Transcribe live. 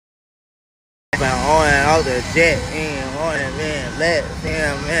jumping on and off the jet, on and man,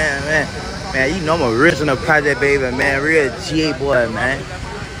 man, you know I'm a original project baby, man, real GA boy, man,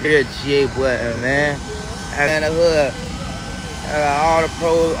 real GA boy, man. I got the hood, I got all the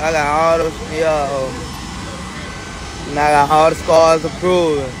pros, I got all the, and I got all the scars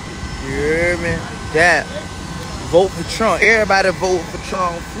approved. You hear me? That. Vote for Trump. Everybody vote for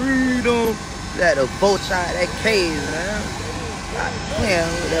Trump. Freedom. Let the vote shot that case, man. I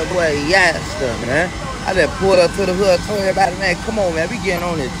playing with that boy Yaster, man. I just pulled up to the hood, told everybody, man, come on, man, we getting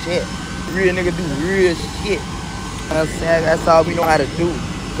on this shit. Real nigga do real shit. You know what I'm saying? That's all we know how to do.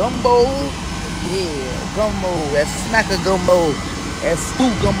 Gumbo. Yeah, Gumbo. That smacker Gumbo. That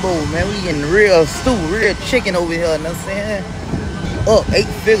stew Gumbo, man. We getting real stew, real chicken over here, you know what I'm saying? Up 8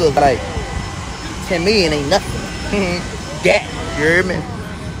 figures, like 10 million ain't nothing. That, you hear me?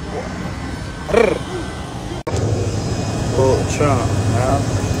 Vote Trump, man.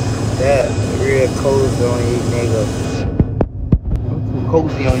 That real cozy on you niggas. I'm too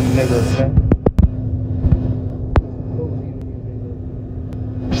cozy on you niggas, man.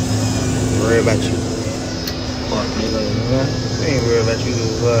 Worry about you. Fuck niggas, man. I ain't worried about you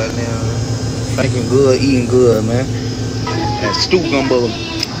right now, man. Drinking good, eating good, man. That stew gumbo.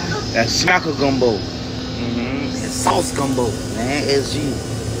 That smacker gumbo. That sauce gumbo, man. SG.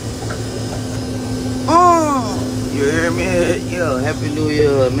 You hear me? Yeah, Happy New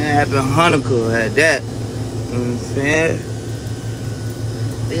Year, man. Happy Hanukkah at that. You know what I'm saying?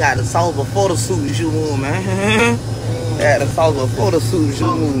 They got the sauce before the suit you move, man. They had the sauce before the suit you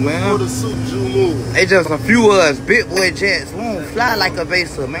move, man. Before the suit you move. They just a few of us, big boy jets. We don't fly like a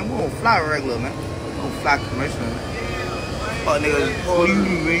Vasa, man. We don't fly regular, man. We don't fly commercial, man. Oh,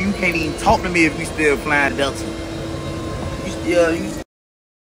 nigga, you can't even talk to me if we still flying Delta. You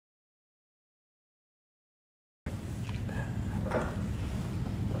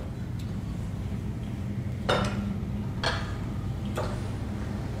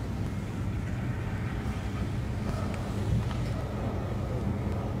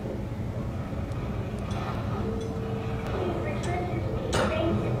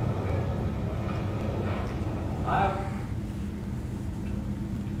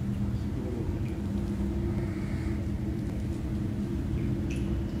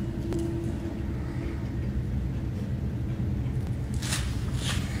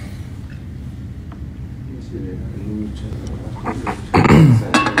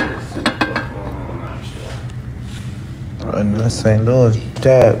in St. Louis,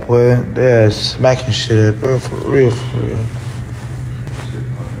 that boy, they're smacking shit, bro, for real, for real.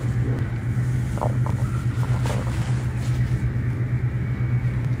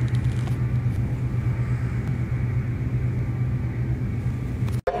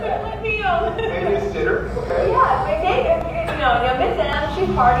 She's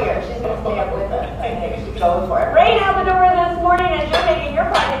partier. She's going to stay up with us. I think she's going for it. Rain out the door this morning as you're making your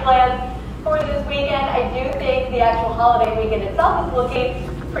party plans for this weekend. I do think the actual holiday weekend itself is looking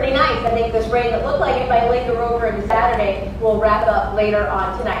pretty nice. I think this rain that looked like it might linger over into Saturday will wrap up later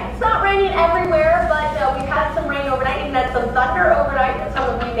on tonight. It's not raining everywhere, but we've had some rain overnight. Even had some thunder overnight that some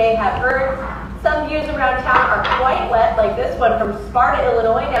of you may have heard. Some views around town are quite wet, like this one from Sparta,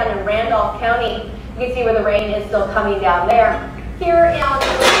 Illinois, down in Randolph County. You can see where the rain is still coming down there. Here on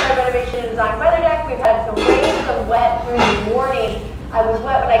the renovation and design weather deck, we've had some rain, some wet through the morning. I was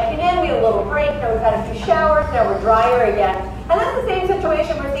wet when I came in, we had a little break, now we've had a few showers, now we're drier again. And that's the same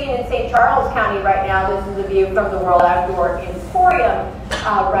situation we're seeing in St. Charles County right now. This is a view from the World Outdoor Emporium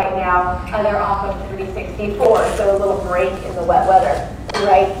right now. They're off of 364, so a little break in the wet weather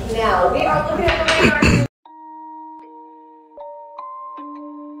right now. We are looking at the radar.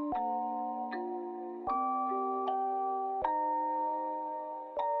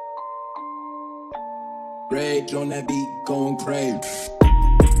 Rage on that beat, going crazy.